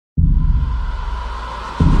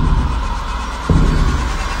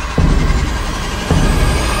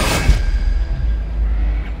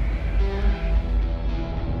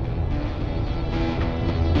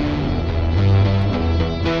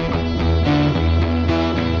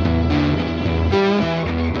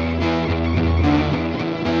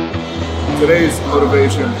today's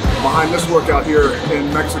motivation behind this workout here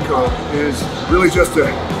in Mexico is really just to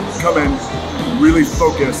come and really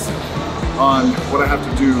focus on what I have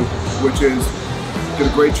to do, which is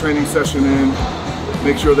get a great training session in,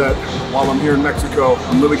 make sure that while I'm here in Mexico,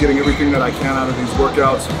 I'm really getting everything that I can out of these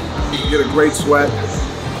workouts, get a great sweat,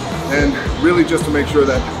 and really just to make sure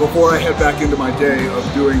that before I head back into my day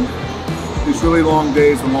of doing these really long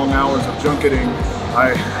days and long hours of junketing,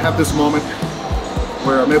 I have this moment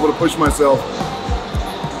where I'm able to push myself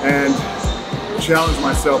and challenge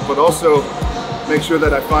myself, but also make sure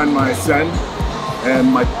that I find my zen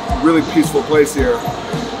and my really peaceful place here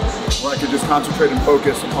where I can just concentrate and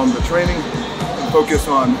focus on the training and focus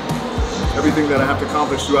on everything that I have to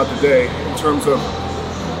accomplish throughout the day in terms of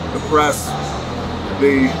the press,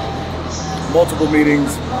 the multiple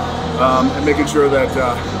meetings, and making sure that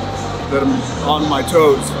that I'm on my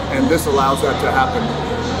toes, and this allows that to happen.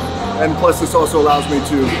 And plus this also allows me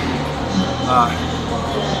to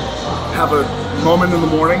have a moment in the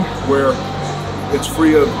morning where it's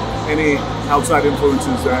free of any outside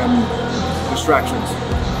influences and distractions.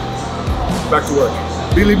 Back to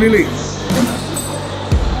work. Billy Billy.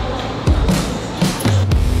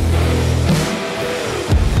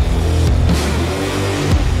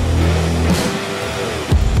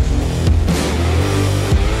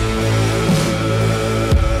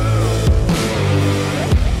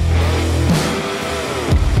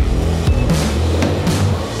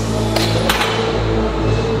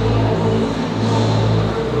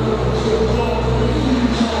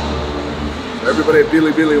 Everybody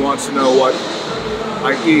at Billy wants to know what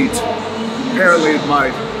I eat. Apparently my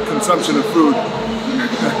consumption of food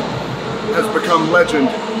has become legend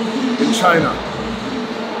in China,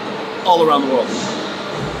 all around the world.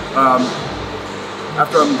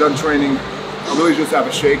 After I'm done training, I really just have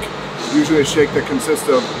a shake, usually a shake that consists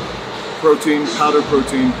of protein, powdered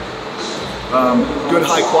protein, good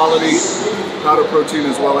high quality powdered protein,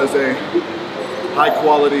 as well as a high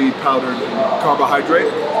quality powdered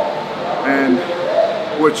carbohydrate, and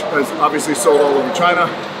which is obviously sold all over China.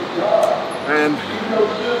 And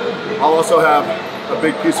I'll also have a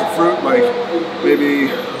big piece of fruit, like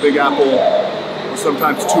maybe a big apple, or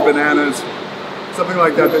sometimes 2 bananas, something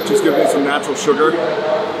like that, that just gives me some natural sugar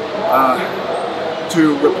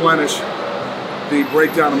to replenish the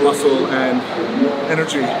breakdown of muscle and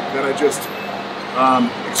energy that I just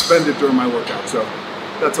expended during my workout. So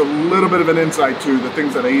that's a little bit of an insight to the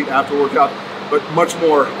things that I eat after workout. But much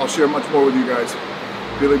more, I'll share much more with you guys,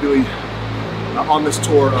 Billy on this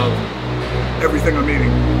tour of everything I'm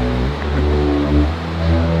eating.